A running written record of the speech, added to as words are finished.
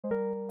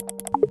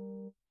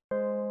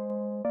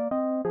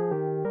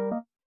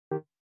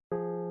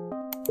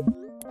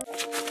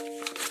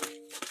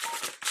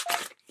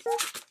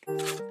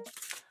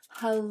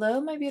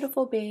Hello my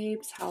beautiful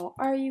babes, how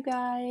are you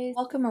guys?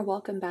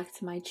 Welcome back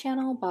to my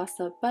channel, Boss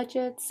Up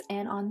Budgets,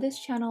 and on this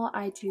channel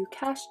I do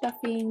cash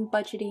stuffing,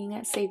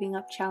 budgeting, saving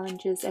up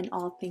challenges, and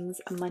all things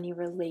money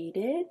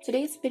related.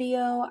 Today's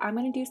video I'm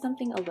going to do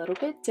something a little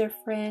bit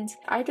different.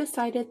 I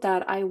decided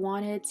that I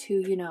wanted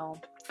to,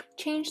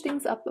 change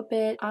things up a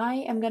bit.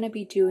 I am going to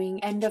be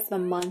doing end of the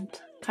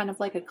month, kind of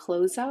like a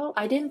closeout.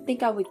 I didn't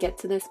think I would get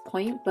to this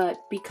point, but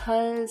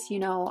because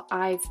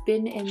I've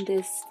been in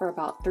this for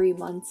about 3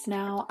 months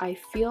now, I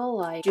feel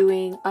like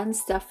doing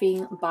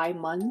unstuffing by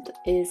month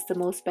is the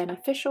most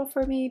beneficial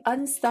for me.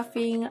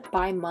 Unstuffing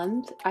by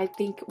month I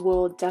think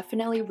will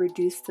definitely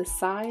reduce the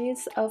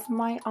size of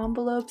my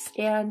envelopes,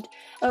 and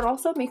it would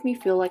also make me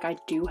feel like I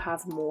do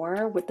have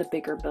more with the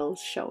bigger bills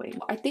showing.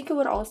 I think it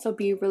would also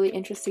be really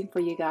interesting for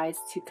you guys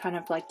to kind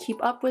of like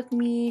keep up with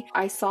me.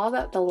 I saw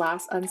that the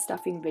last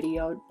unstuffing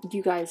video,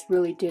 you guys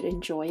really did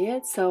enjoy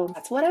it, so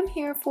that's what I'm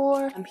here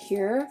for. I'm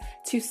here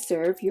to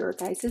serve your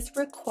guys'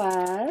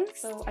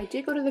 requests. So I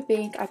did go to the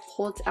bank. I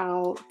pulled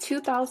out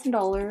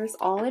 $2,000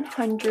 all in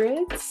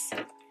hundreds,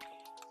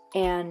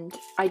 and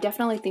I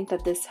definitely think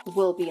that this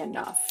will be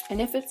enough.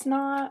 And if it's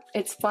not,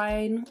 it's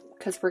fine,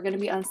 because we're going to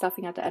be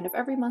unstuffing at the end of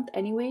every month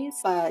anyways.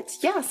 But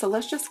yeah, so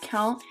let's just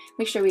count.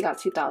 Make sure we got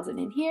 2,000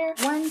 in here.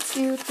 1,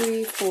 2,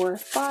 3, 4,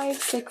 5,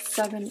 6,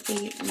 7,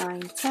 8,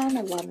 9, 10,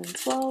 11,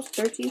 12,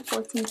 13,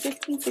 14,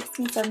 15,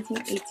 16, 17,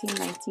 18,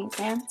 19,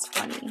 and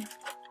 20.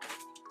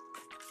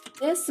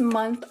 This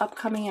month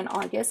upcoming in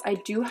August, I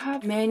do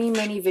have many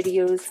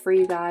videos for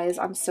you guys.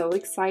 I'm so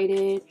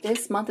excited.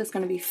 This month is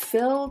going to be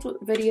filled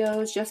with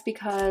videos just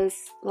because,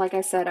 like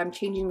I said, I'm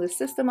changing the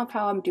system of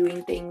how I'm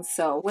doing things.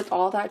 So with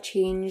all that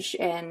change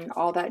and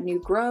all that new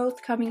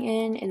growth coming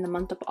in the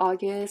month of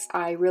August,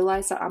 I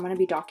realized that I'm going to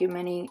be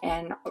documenting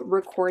and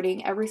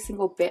recording every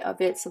single bit of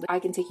it so that I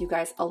can take you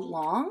guys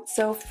along.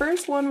 So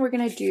first one we're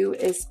going to do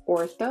is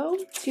ortho.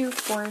 2,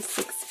 4,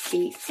 6,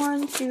 8,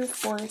 1, 2,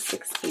 4,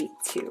 6, 8,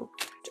 2.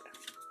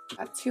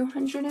 Got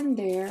 200 in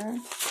there.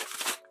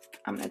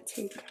 I'm gonna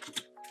take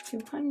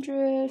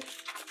 200.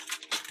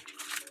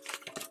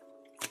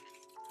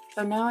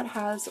 So now it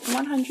has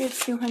 100,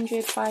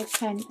 200, 5,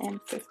 10,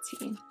 and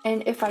 15.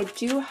 And if I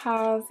do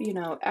have,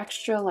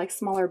 extra like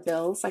smaller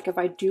bills, like if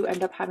I do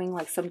end up having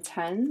like some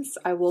tens,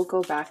 I will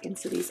go back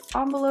into these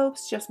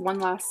envelopes, just one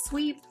last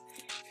sweep.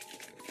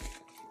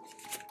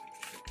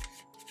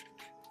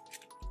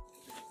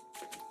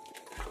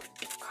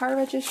 Car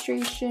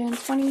registration,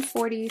 20,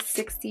 40,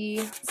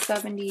 60,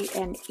 70,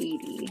 and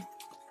 80.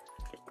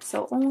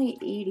 So only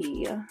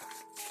 80.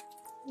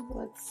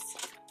 Let's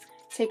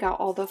take out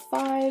all the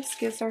 5s,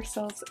 gives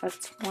ourselves a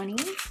 20.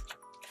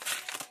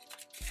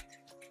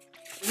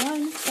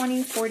 1,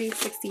 20, 40,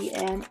 60,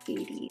 and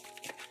 80.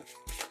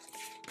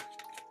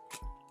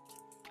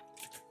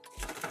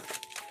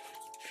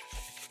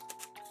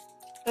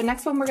 The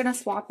next one we're going to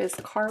swap is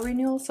car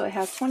renewal. So it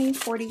has 20,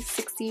 40,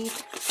 60,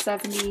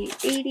 70,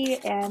 80,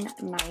 and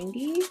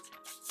 90.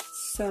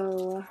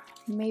 So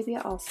maybe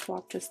I'll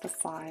swap just the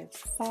 5.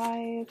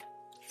 5,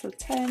 so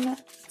 10,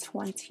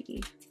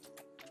 20.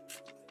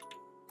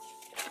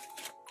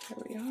 There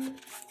we are.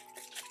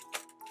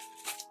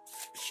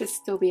 Should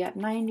still be at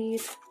 90.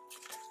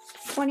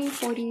 20,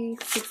 40,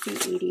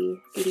 60, 80,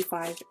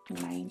 85,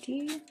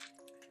 90.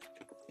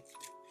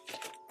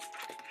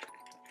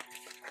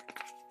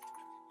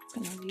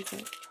 Gonna leave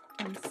it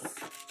once.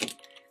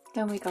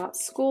 Then we got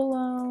school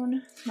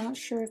loan. Not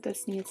sure if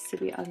this needs to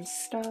be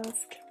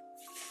unstuffed.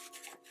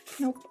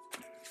 Nope.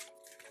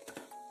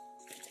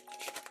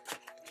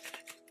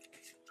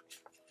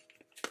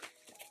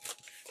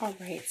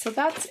 Alright, so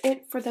that's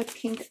it for the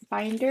pink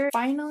binder.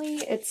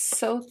 Finally, it's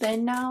so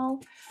thin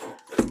now.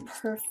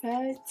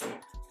 Perfect.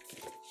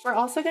 We're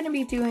also going to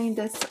be doing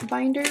this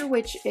binder,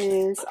 which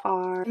is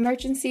our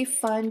emergency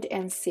fund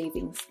and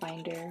savings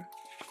binder.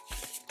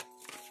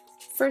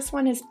 First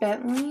one is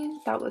Bentley.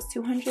 That was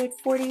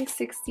 240,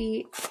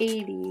 60,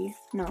 80.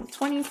 No,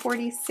 20,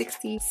 40,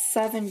 60,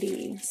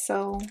 70.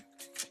 So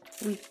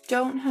we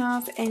don't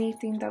have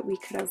anything that we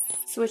could have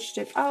switched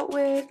it out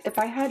with. If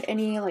I had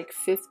any like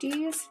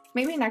 50s,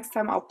 maybe next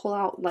time I'll pull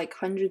out like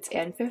hundreds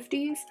and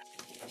 50s.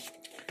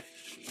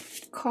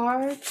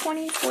 Car,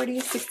 20,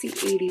 40,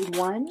 60,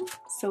 81.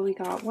 So we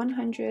got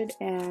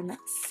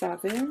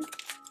 107.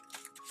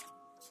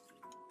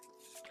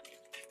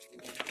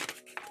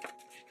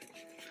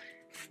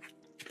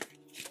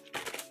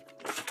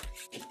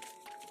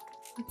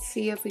 Let's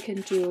see if we can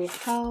do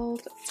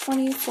health.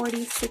 20,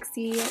 40,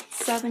 60,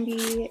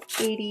 70,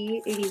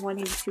 80, 81,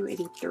 82,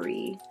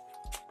 83.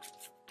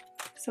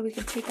 So we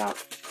can take out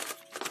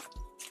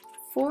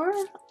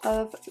 4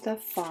 of the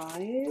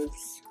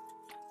 5s.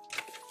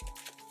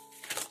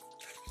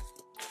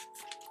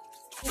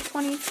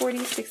 20,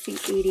 40, 60,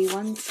 80,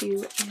 1,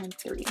 2, and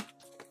 3.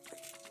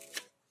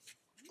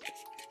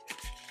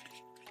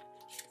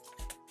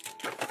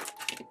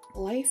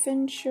 Life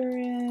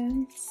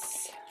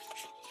insurance.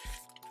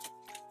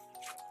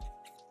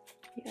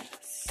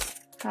 Yes.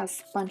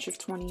 Has a bunch of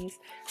 20s.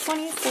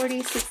 20,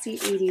 40, 60,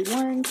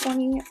 81,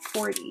 20,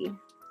 40.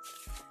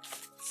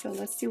 So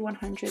let's do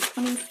 100,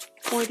 20,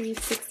 40,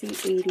 60,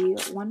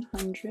 80,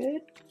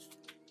 100.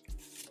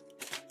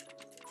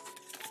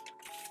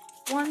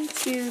 1,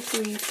 2,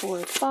 3, 4,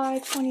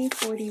 5, 20,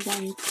 40,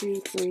 1,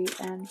 2, 3,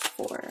 and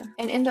 4.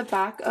 And in the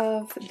back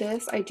of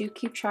this, I do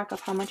keep track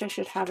of how much I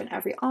should have in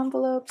every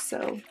envelope.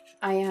 So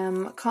I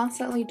am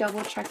constantly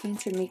double checking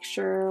to make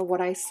sure what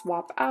I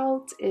swap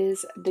out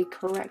is the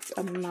correct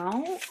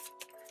amount.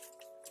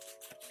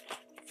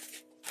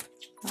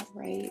 All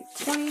right,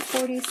 20,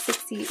 40,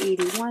 60,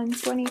 81,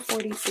 20,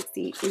 40,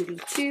 60,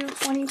 82,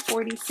 20,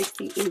 40,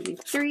 60,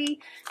 83,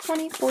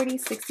 20, 40,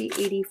 60,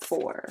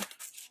 84.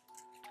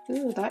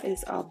 Ooh, that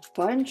is a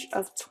bunch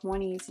of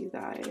 20s, you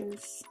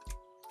guys.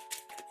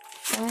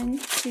 1,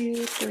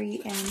 2,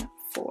 3, and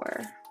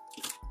 4.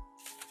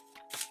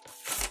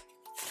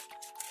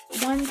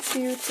 1,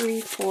 2,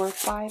 3, 4,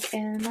 5,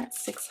 and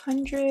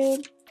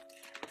 600.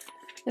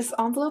 This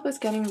envelope is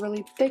getting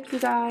really thick, you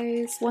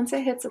guys. Once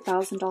it hits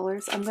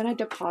 $1,000, I'm gonna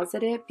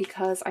deposit it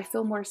because I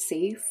feel more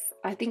safe.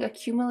 I think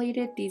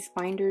accumulated, these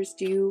binders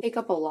do take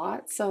up a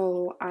lot,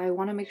 so I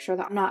want to make sure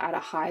that I'm not at a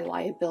high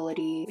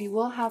liability. We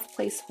will have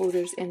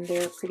placeholders in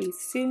there pretty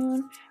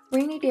soon.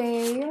 Rainy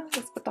day,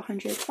 let's put the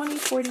 100, 20,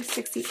 40,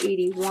 60,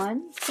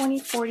 81, 20,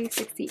 40,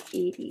 60,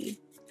 80.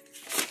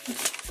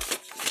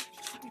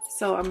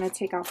 So I'm going to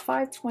take out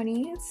 5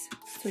 20s,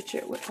 switch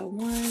it with a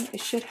 1.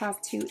 It should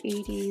have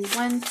 280,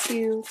 1,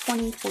 2,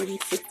 20, 40,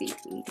 60,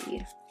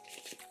 80.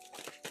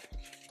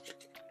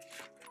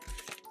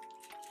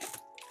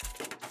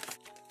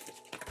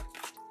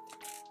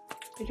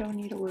 We don't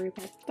need to worry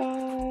about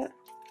that.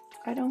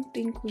 I don't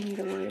think we need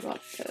to worry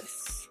about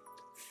this.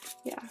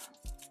 Yeah.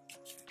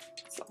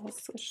 It's all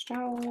switched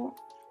out.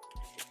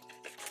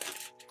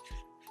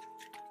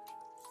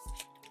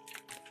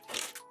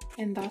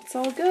 And that's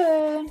all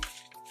good.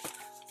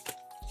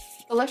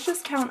 So let's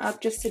just count up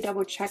just to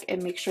double check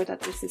and make sure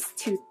that this is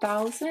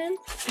 2,000.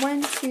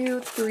 1, 2,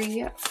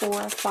 3,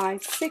 4,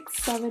 5,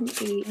 6, 7,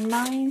 8,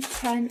 9,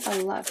 10,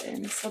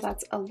 11. So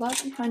that's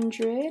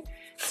 1,100.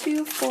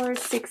 2, 4,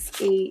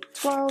 6, 8,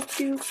 12,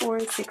 2, 4,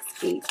 6,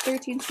 8,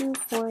 13, 2,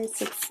 4,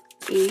 6,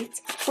 8,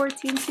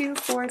 14, 2,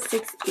 4,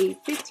 6, 8,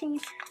 15,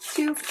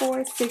 2,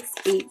 4, 6,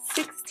 8,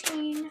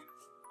 16,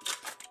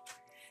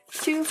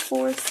 2,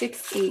 4,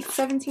 6, 8,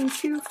 17,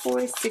 2,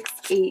 4, 6,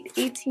 8,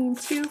 18,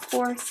 2,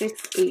 4,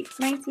 6, 8,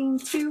 19,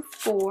 2,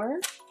 4,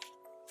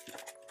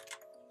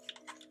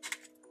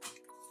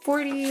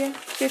 40,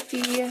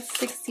 50,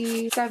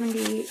 60,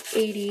 70,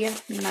 80,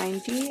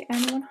 90,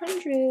 and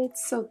 100.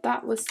 So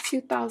that was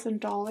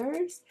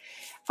 $2,000.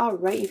 All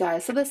right, you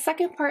guys. So the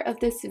second part of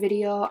this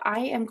video, I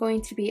am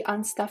going to be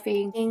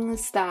unstuffing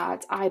things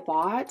that I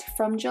bought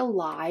from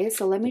July.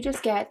 So let me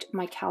just get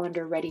my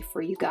calendar ready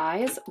for you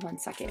guys. 1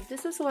 second.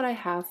 This is what I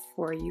have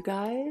for you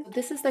guys.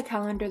 This is the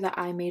calendar that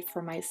I made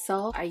for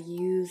myself. I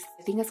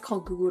think it's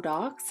called Google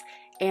Docs.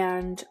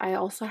 And I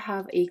also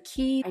have a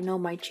key. I know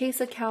my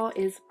Chase account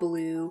is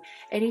blue.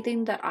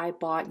 Anything that I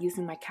bought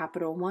using my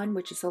Capital One,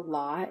 which is a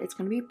lot, it's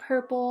going to be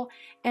purple.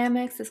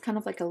 Amex is kind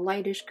of like a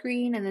lightish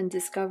green, and then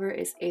Discover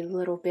is a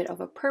little bit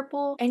of a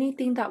purple.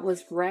 Anything that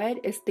was red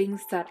is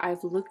things that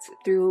I've looked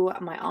through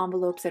my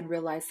envelopes and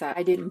realized that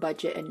I didn't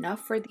budget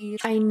enough for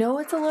these. I know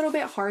it's a little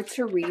bit hard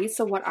to read,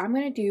 so what I'm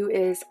going to do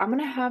is I'm going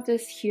to have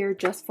this here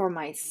just for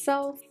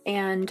myself,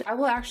 and I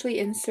will actually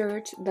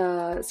insert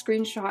the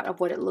screenshot of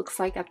what it looks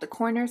like at the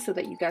corner so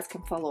that you guys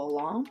can follow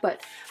along.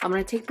 But I'm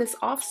going to take this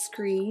off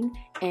screen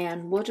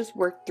and we'll just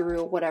work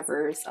through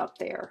whatever's up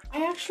there.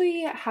 I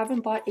actually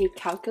haven't bought a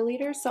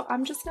calculator, so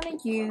I'm just going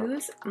to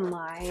use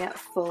my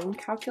phone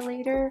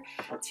calculator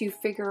to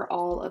figure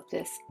all of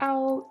this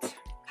out.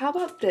 How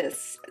about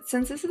this?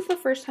 Since this is the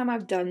first time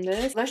I've done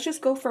this, let's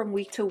just go from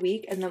week to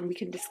week and then we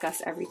can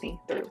discuss everything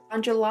through.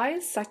 On July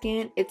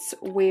 2nd, it's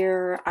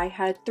where I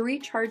had 3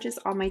 charges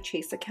on my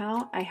Chase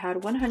account. I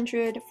had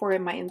 100 for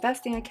my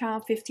investing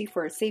account, 50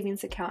 for a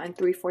savings account, and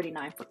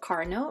 349 for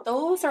car note.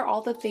 Those are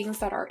all the things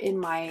that are in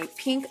my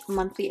pink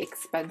monthly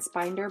expense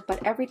binder,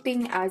 but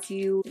everything, as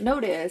you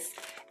notice,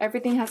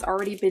 everything has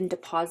already been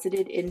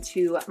deposited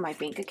into my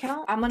bank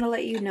account. I'm gonna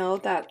let you know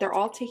that they're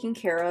all taken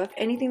care of.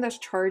 Anything that's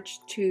charged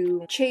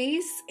to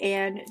Chase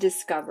and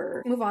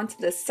Discover. Move on to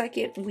the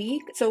second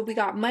week. So we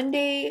got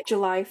Monday,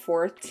 July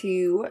 4th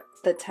to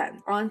the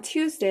 10th. On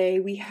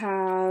Tuesday, we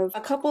have a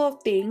couple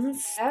of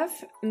things.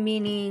 F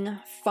meaning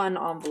fun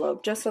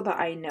envelope, just so that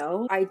I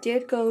know. I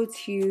did go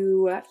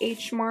to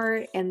H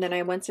Mart and then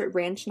I went to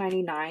Ranch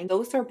 99.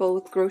 Those are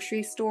both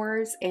grocery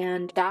stores,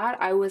 and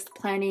that I was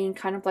planning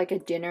kind of like a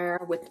dinner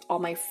with all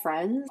my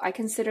friends. I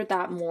considered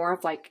that more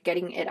of like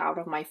getting it out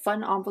of my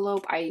fun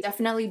envelope. I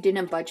definitely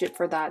didn't budget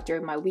for that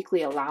during my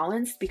weekly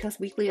allowance, because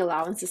weekly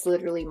allowance is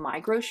literally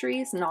my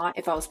groceries, not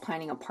if I was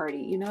planning a party,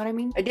 you know what I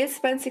mean? I did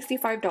spend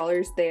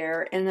 $65 there.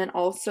 there, and then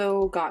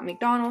also got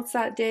McDonald's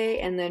that day,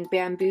 and then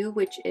Bamboo,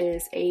 which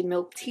is a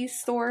milk tea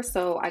store,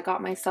 so I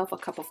got myself a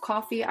cup of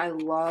coffee. I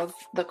love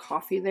the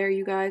coffee there,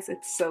 you guys.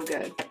 It's so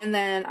good. And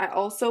then I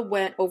also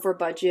went over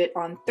budget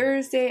on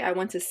Thursday. I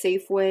went to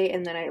Safeway,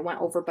 and then I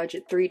went over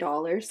budget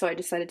 $3, so I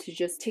decided to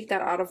just take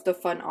that out of the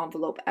fun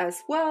envelope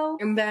as well.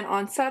 And then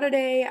on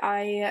Saturday,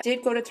 I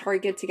did go to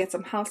Target to get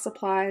some house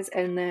supplies,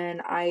 and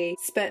then I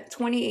spent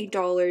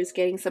 $28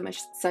 getting some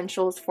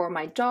essentials for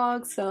my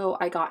dog. So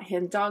I got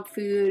him dog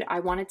food. I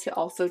wanted to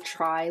also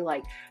try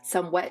like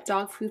some wet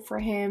dog food for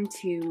him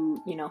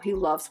to, you know, he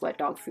loves wet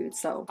dog food,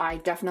 so I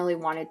definitely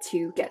wanted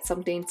to get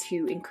something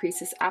to increase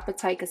his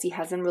appetite because he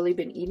hasn't really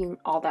been eating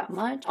all that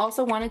much.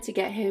 Also wanted to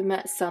get him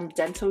some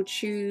dental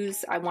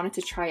chews. I wanted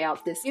to try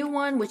out this new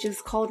one, which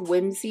is called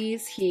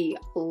Whimsies. He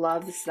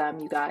loves them,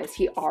 you guys.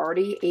 He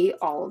already ate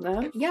all of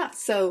them. Yeah,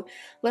 so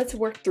let's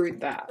work through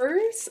that.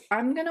 First,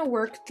 I'm gonna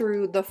work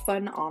through the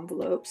fun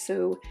envelope.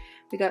 So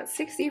we got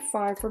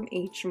 65 from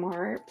H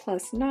Mart,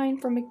 plus 9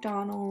 from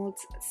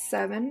McDonald's,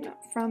 7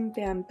 from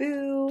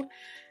Bamboo,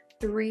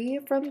 3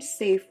 from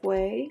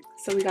Safeway.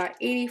 So we got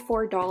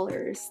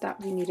 $84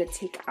 that we need to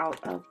take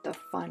out of the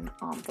fun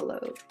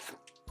envelope.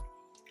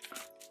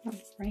 All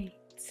right.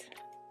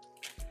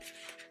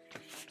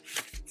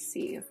 Let's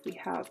see if we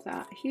have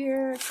that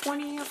here.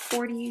 20,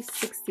 40,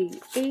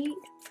 68.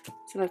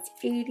 So that's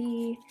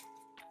 80.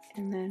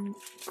 And then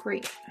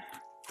great.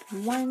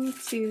 1,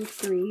 2,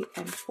 3,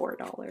 and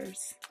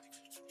 $4.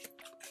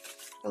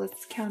 So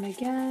let's count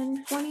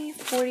again. 20,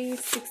 40,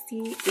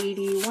 60,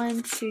 80,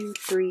 1, 2,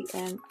 3,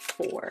 and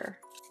 4.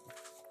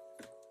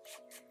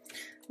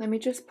 Let me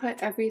just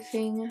put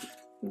everything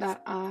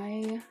that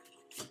I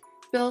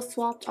bill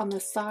swapped on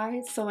the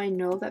side so I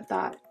know that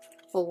that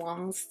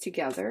belongs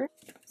together.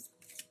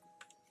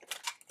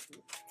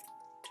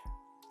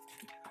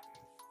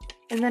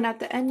 And then at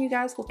the end, you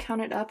guys will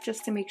count it up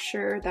just to make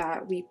sure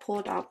that we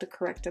pulled out the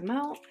correct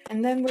amount.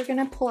 And then we're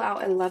gonna pull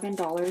out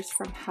 $11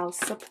 from house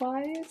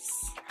supplies.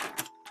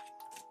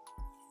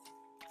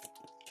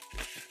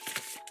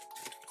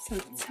 So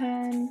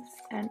 10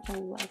 and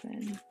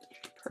 11,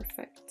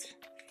 perfect.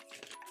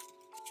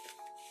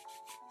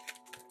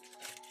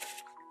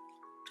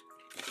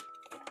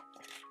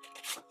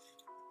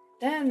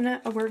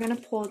 Then we're gonna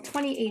pull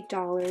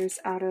 $28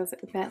 out of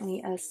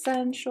Bentley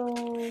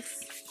Essentials.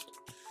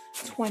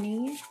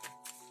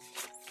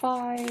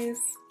 25.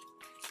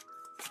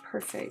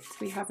 Perfect.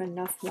 We have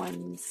enough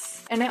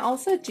ones. And I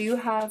also do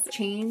have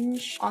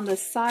change on the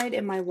side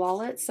in my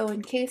wallet, so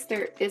in case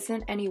there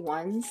isn't any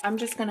ones, I'm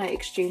just gonna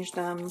exchange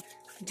them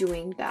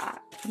doing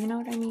that. You know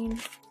what I mean?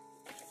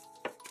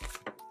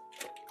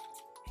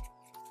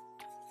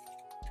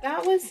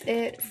 That was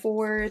it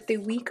for the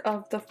week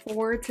of the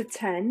 4 to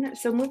 10.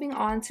 So moving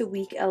on to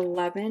week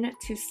 11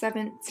 to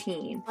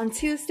 17. On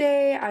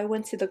Tuesday, I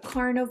went to the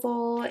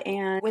carnival,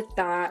 and with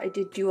that, I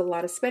did do a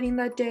lot of spending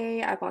that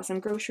day. I bought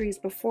some groceries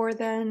before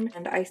then,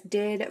 and I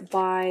did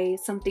buy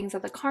some things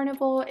at the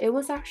carnival. It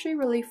was actually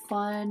really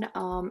fun,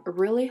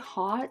 really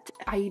hot.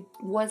 I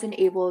wasn't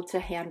able to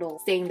handle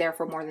staying there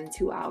for more than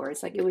 2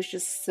 hours. Like, it was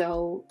just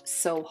so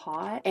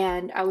hot,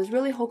 and I was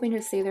really hoping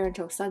to stay there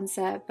until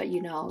sunset, but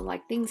you know,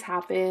 like, things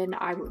happen.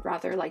 I would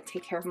rather like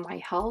take care of my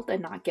health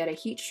and not get a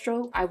heat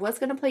stroke. I was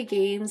gonna play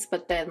games,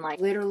 but then like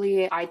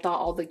literally I thought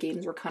all the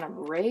games were kind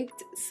of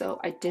rigged, so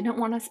I didn't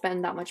want to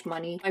spend that much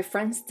money. My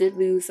friends did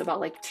lose about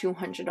like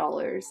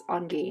 $200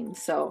 on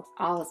games, so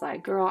I was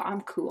like, girl,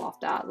 I'm cool off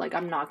that. Like,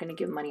 I'm not gonna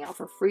give money out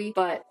for free,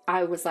 but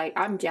I was like,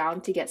 I'm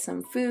down to get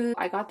some food.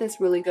 I got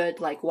this really good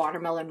like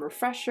watermelon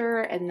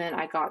refresher, and then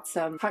I got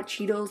some hot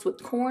Cheetos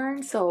with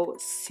corn, so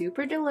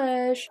super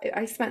delish.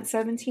 I spent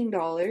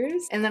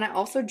 $17, and then I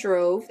also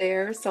drove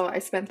there, so I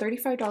spent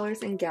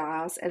 $35 in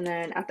gas, and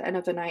then at the end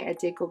of the night I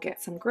did go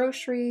get some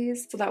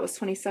groceries, so that was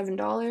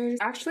 $27.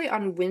 Actually,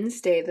 on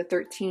Wednesday the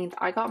 13th,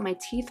 I got my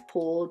teeth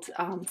pulled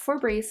for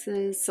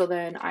braces, so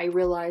then I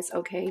realized,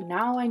 okay,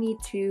 now I need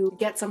to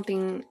get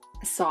something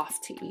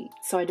soft to eat.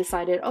 So I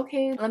decided,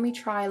 okay, let me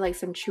try like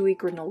some chewy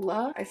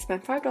granola. I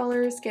spent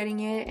 $5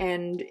 getting it,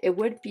 and it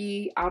would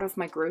be out of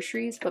my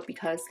groceries, but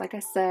because like I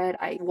said,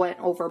 I went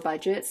over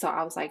budget, so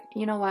I was like,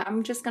 you know what,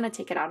 I'm just gonna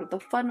take it out of the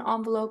fun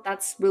envelope.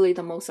 That's really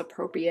the most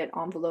appropriate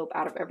envelope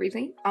out of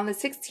everything. On the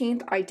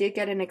 16th, I did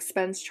get an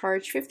expense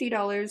charge.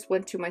 $50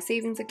 went to my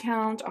savings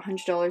account,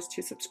 $100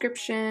 to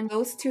subscription.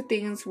 Those two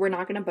things we're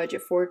not gonna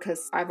budget for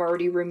because I've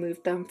already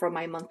removed them from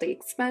my monthly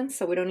expense,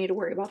 so we don't need to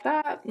worry about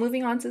that.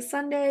 Moving on to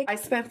Sunday, I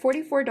spent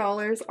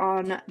 $44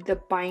 on the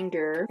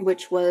binder,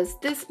 which was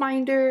this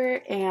binder,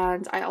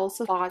 and I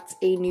also bought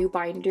a new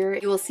binder.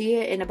 You will see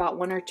it in about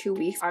 1 or 2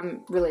 weeks.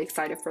 I'm really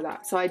excited for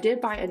that. So I did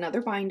buy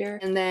another binder,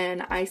 and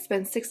then I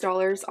spent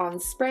 $6 on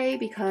spray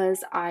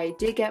because I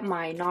did get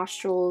my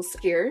nostrils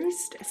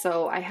pierced.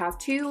 So I have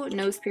 2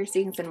 nose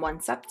piercings and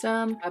 1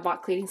 septum. I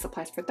bought cleaning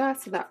supplies for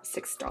that, so that was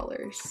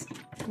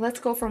 $6. Let's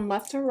go from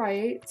left to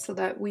right so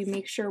that we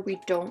make sure we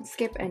don't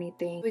skip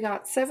anything. We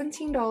got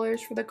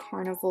 $17 for the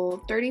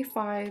carnival, $35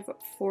 $35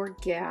 for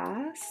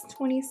gas,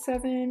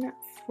 $27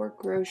 for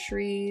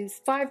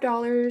groceries,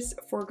 $5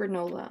 for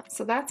granola.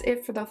 So that's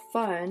it for the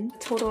fun. The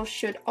total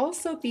should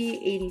also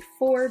be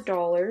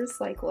 $84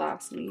 like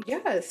last week.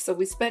 Yes, so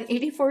we spent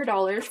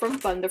 $84 from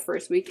fun the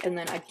first week and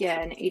then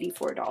again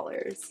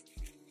 $84.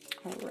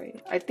 All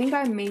right, I think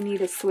I may need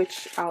to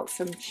switch out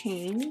some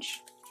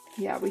change.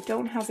 Yeah, we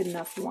don't have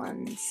enough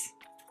ones.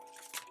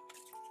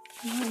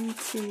 1,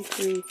 2,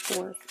 3,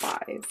 4,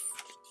 5.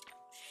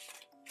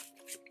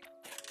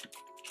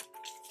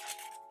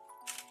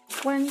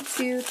 1,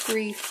 2,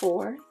 3,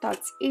 4.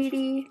 That's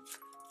 80.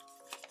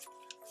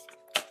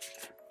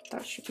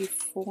 That should be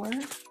 4.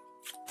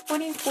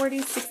 20,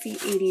 40, 60,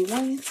 80.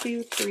 1,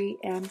 2, 3,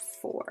 and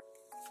 4.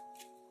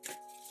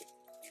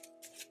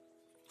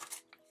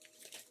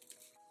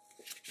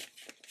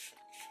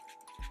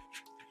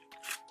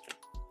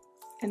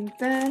 And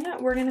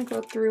then we're gonna go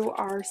through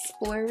our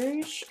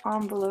splurge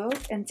envelope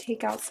and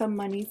take out some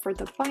money for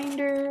the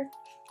binder.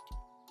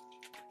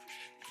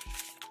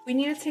 We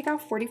need to take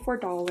out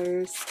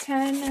 $44,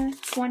 10,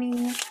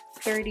 20,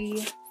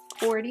 30,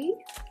 40.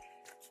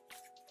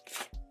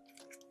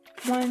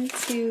 1,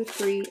 2,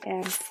 3,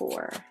 and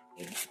 4.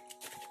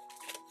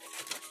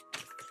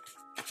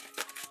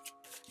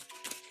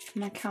 I'm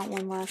gonna count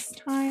one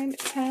last time.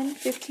 10,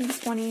 15,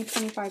 20,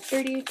 25,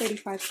 30,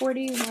 35,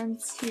 40. 1,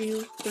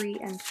 2, 3,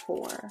 and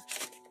 4.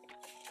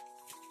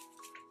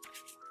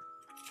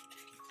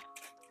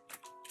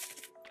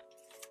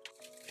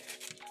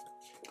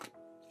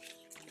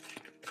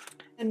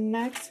 The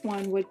next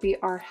one would be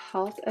our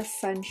health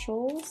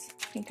essentials.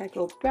 I think I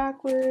go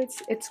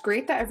backwards. It's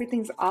great that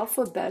everything's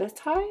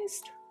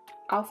alphabetized.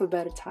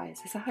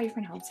 Alphabetized, is that how you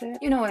pronounce it?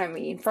 You know what I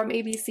mean, from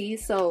ABC,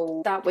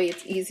 so that way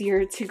it's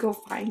easier to go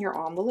find your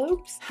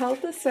envelopes.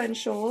 Health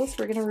essentials,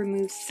 we're gonna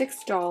remove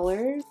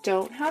 $6.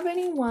 Don't have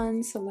any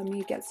ones, so let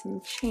me get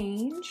some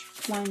change.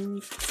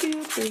 1,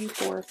 2, 3,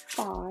 4,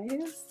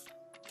 5.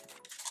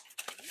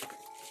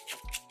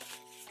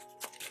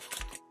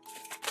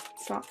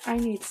 So I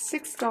need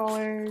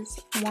 $6,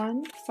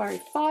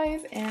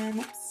 5,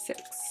 and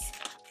 6.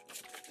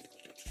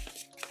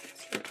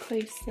 Let's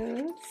replace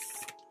this.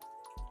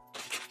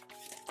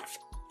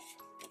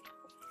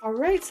 All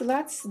right, so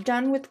that's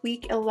done with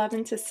week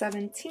 11 to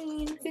 17.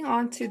 Moving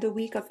on to the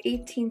week of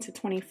 18 to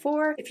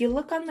 24. If you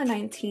look on the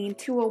 19,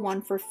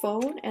 $201 for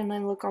phone, and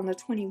then look on the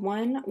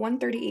 21,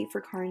 $138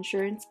 for car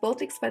insurance.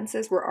 Both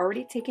expenses were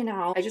already taken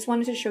out. I just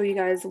wanted to show you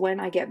guys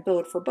when I get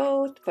billed for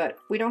both, but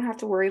we don't have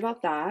to worry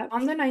about that.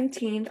 On the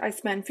 19th, I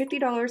spent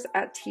 $50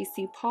 at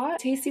Tasty Pot.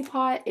 Tasty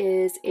Pot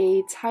is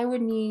a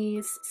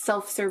Taiwanese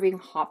self-serving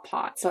hot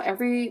pot. So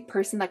every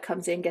person that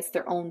comes in gets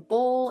their own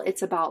bowl.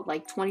 It's about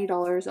like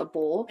 $20 a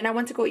bowl. And I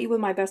went to go eat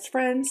with my best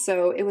friend,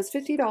 so it was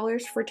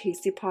 $50 for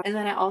Tasty Pot. And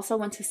then I also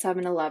went to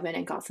 7-Eleven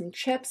and got some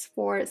chips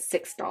for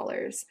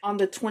 $6. On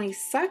the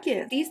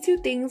 22nd, these two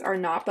things are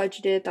not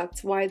budgeted,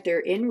 that's why they're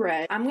in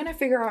red. I'm gonna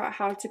figure out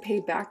how to pay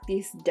back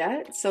these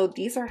debts. So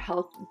these are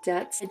health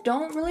debts. I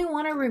don't really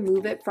want to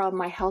remove it from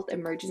my health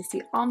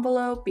emergency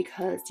envelope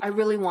because I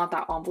really want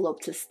that envelope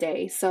to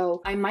stay. So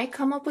I might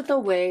come up with a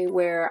way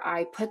where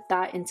I put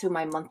that into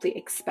my monthly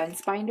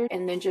expense binder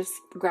and then just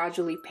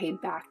gradually pay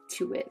back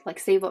to it, like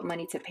save up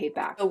money to pay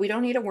back. So we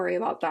don't need to worry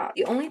about that.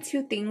 The only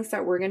two things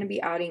that we're going to be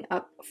adding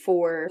up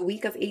for the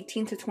week of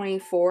 18 to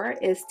 24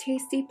 is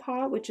Tasty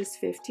Pot, which is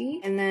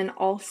 $50, and then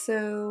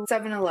also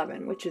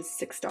 7-Eleven, which is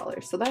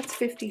 $6. So that's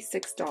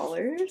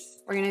 $56.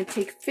 We're going to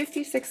take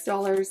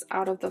 $56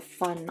 out of the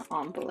fun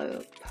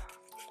envelope.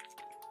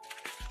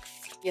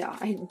 Yeah,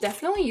 I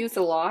definitely used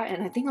a lot,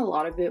 and I think a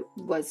lot of it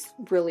was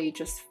really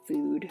just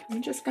food.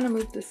 I'm just going to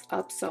move this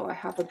up so I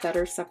have a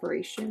better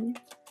separation.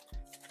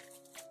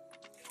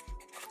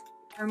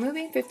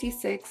 Removing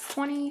 56,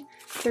 20,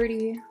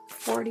 30,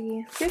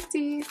 40,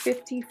 50,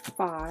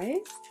 55,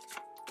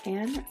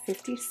 and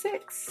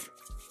 56.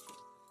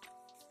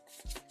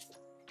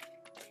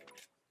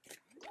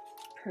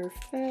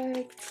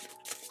 Perfect.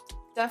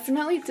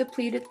 Definitely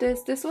depleted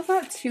this. This was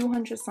at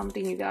 200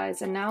 something, you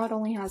guys, and now it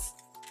only has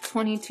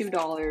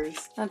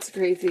 $22. That's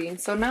crazy.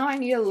 So now I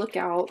need to look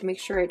out, make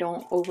sure I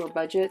don't over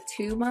budget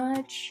too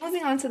much.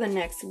 Moving on to the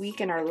next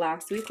week and our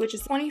last week, which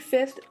is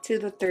 25th to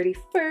the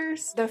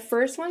 31st. The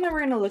first one that we're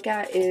going to look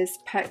at is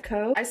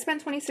Petco. I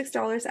spent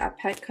 $26 at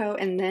Petco,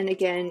 and then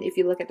again, if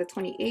you look at the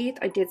 28th,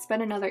 I did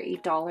spend another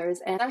 $8,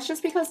 and that's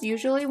just because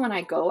usually when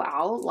I go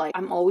out, like,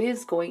 I'm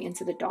always going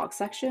into the dog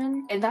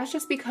section, and that's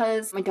just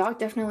because my dog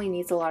definitely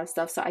needs a lot of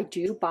stuff, so I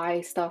do buy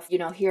stuff, you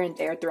know, here and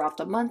there throughout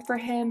the month for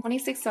him.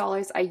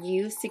 $26 I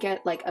used to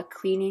get like a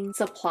cleaning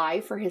supply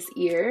for his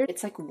ear.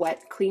 It's like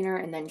wet cleaner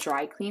and then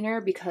dry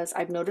cleaner because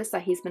I've noticed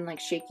that he's been like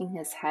shaking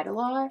his head a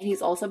lot, and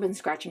he's also been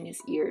scratching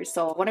his ears.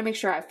 So I want to make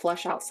sure I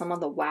flush out some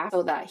of the wax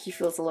so that he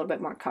feels a little bit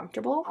more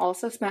comfortable.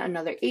 Also spent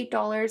another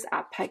 $8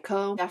 at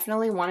Petco.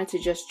 Definitely wanted to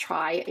just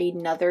try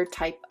another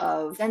type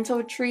of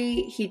dental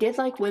treat. He did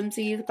like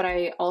whimsies, but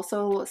I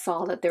also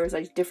saw that there was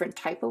a different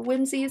type of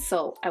whimsies,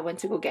 so I went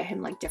to go get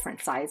him like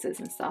different sizes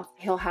and stuff.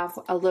 He'll have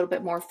a little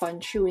bit more fun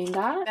chewing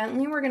that.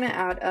 Bentley, we're gonna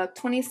add up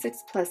 $26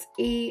 26 plus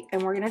 8,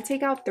 and we're gonna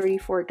take out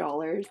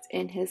 $34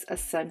 in his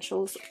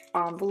essentials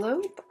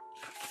envelope.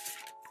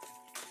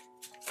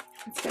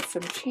 Let's get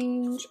some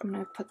change. I'm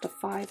gonna put the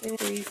 5 in.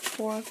 3,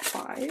 4,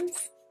 5.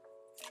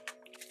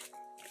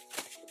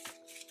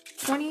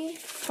 20,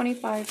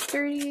 25,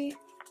 30.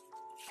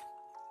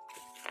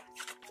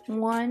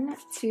 1,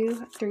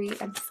 2, 3,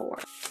 and 4.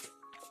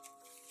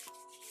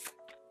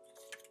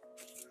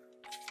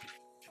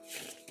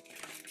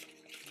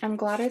 I'm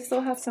glad I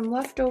still have some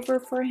left over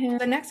for him.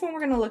 The next one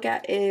we're going to look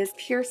at is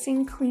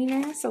piercing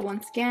cleaner. So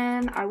once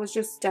again, I was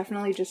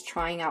definitely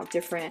trying out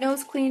different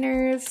nose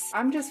cleaners.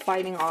 I'm just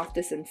fighting off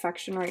this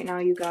infection right now,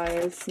 you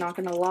guys, not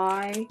gonna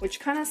lie, which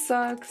kind of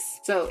sucks.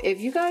 So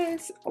if you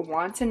guys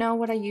want to know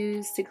what I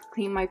use to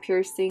clean my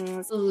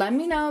piercings, let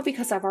me know,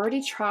 because I've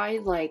already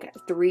tried like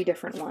 3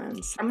 different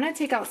ones. I'm gonna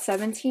take out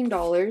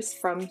 $17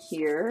 from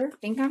here. I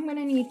think I'm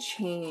gonna need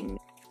change.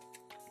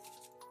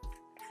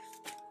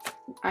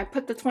 I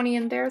put the 20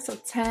 in there, so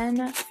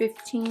 10,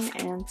 15,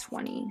 and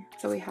 20.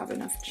 So we have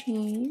enough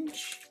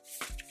change.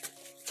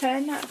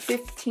 10,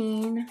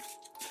 15,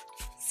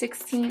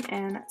 16,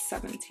 and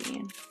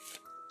 17.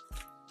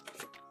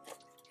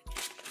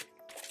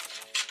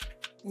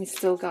 We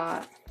still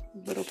got a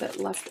little bit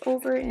left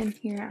over in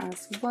here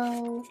as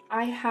well.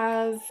 I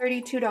have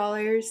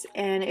 $32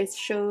 and it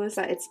shows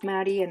that it's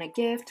Maddie and a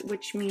gift,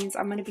 which means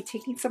I'm going to be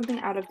taking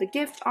something out of the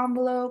gift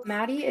envelope.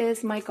 Maddie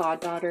is my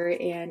goddaughter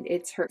and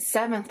it's her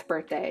 7th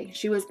birthday.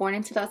 She was born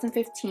in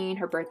 2015.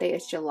 Her birthday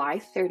is July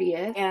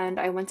 30th, and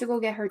I went to go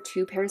get her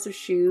 2 pairs of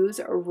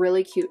shoes,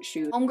 really cute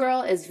shoes.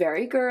 Homegirl is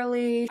very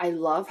girly. I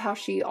love how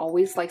she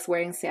always likes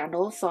wearing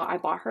sandals, so I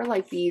bought her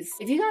like these.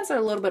 If you guys are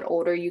a little bit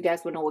older, you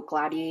guys would know what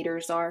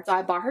gladiators are. So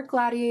I bought her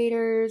gladiators,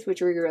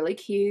 which were really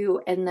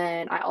cute, and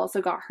then I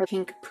also got her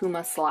pink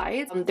Puma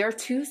slides. They're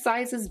 2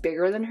 sizes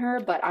bigger than her,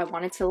 but I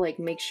wanted to like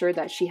make sure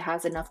that she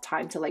has enough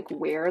time to like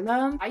wear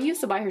them. I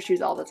used to buy her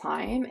shoes all the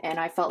time, and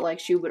I felt like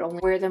she would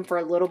only wear them for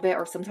a little bit,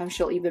 or sometimes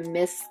she'll even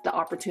miss the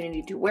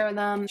opportunity to wear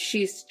them.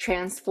 She's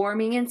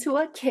transforming into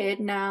a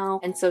kid now,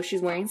 and so she's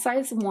wearing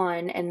size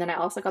 1, and then I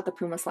also got the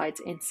Puma slides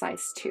in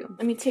size 2.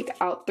 Let me take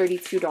out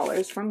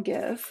 $32 from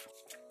gift.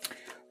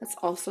 Let's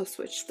also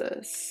switch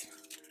this.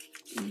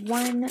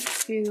 1,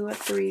 2,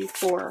 3,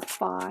 4,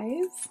 5,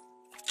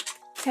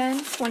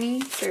 10, 20,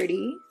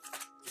 30,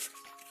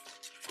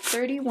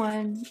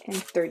 31, and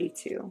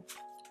 32.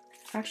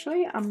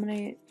 Actually, I'm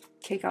gonna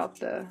take out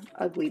the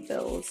ugly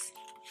bills.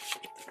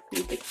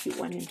 Leave the cute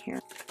one in here.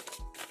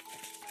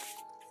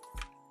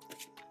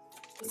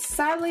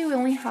 Sadly, we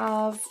only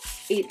have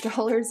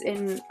 $8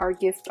 in our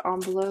gift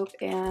envelope,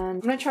 and I'm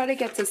gonna try to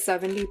get to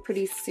 70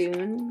 pretty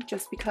soon,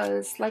 just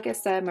because, like I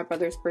said, my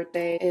brother's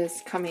birthday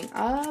is coming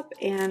up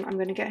and I'm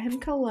gonna get him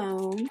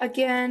cologne.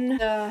 Again,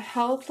 the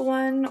health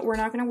one, we're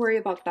not gonna worry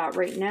about that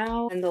right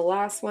now. And the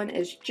last one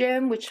is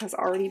gym, which has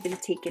already been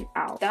taken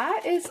out.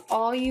 That is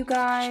all, you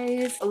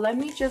guys. Let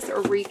me just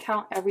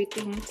recount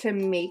everything to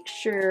make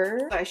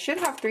sure. I should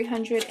have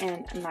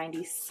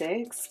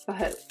 396,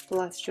 but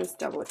let's just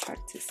double check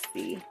to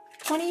see.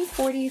 20,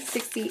 40,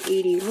 60,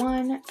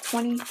 81,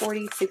 20,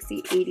 40,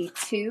 60,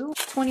 82,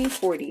 20,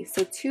 40.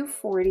 So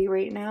 240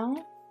 right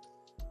now.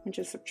 And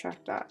just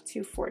subtract that,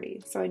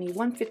 240. So I need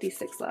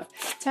 156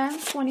 left.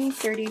 10, 20,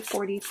 30,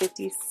 40,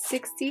 50,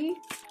 60,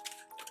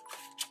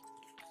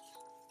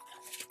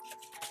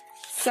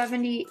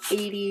 70,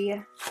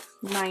 80,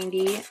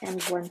 90,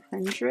 and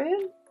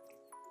 100.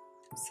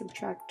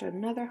 Subtract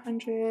another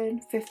 100,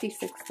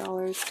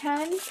 $56.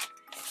 10,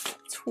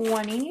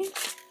 20,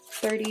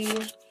 30,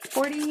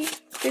 40,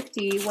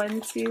 50,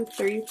 1, 2,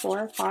 3,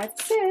 4, 5,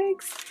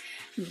 6.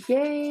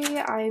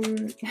 Yay, I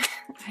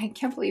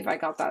can't believe I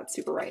got that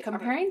super right.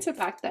 Comparing to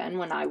back then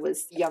when I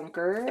was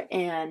younger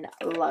and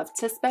loved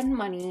to spend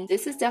money,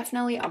 this is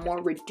definitely a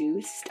more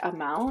reduced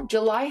amount.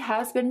 July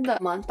has been the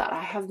month that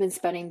I have been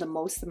spending the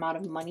most amount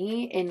of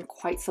money in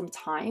quite some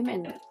time,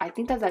 and I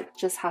think that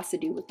just has to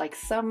do with like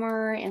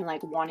summer and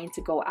like wanting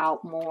to go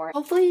out more.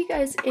 Hopefully you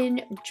guys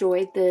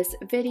enjoyed this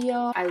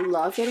video. I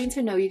love getting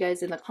to know you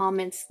guys in the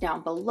comments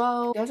down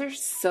below. You guys are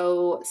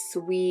so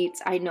sweet.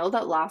 I know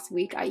that last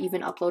week I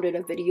even uploaded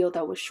a video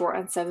that was short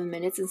on 7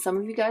 minutes, and some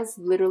of you guys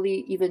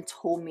literally even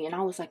told me, and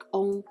I was like,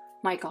 oh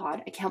my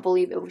god, I can't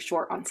believe it was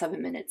short on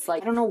 7 minutes.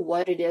 Like, I don't know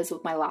what it is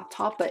with my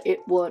laptop, but it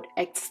would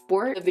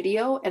export the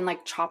video and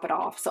like chop it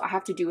off, so I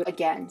have to do it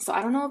again. So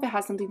I don't know if it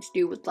has something to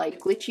do with like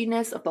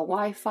glitchiness of the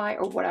Wi-Fi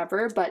or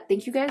whatever, but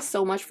thank you guys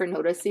so much for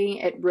noticing.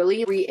 It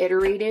really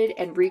reiterated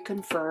and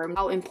reconfirmed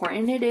how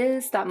important it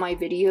is that my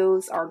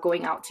videos are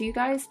going out to you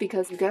guys,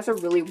 because you guys are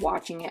really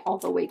watching it all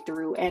the way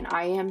through, and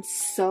I am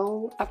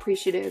so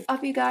appreciative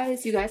of you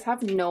guys. You guys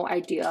have no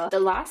idea. The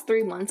last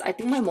 3 months, I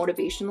think my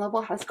motivation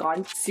level has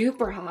gone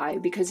super high,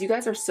 because you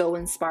guys are so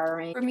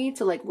inspiring for me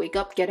to like wake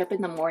up, get up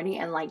in the morning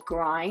and like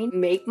grind,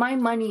 make my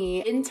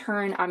money. In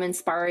turn, I'm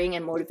inspiring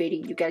and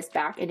motivating you guys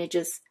back, and it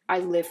just, I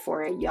live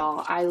for it,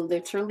 y'all. I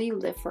literally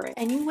live for it.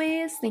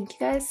 Anyways, thank you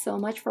guys so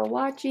much for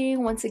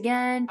watching. Once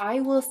again,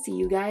 I will see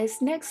you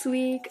guys next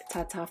week.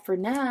 Ta-ta for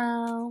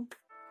now.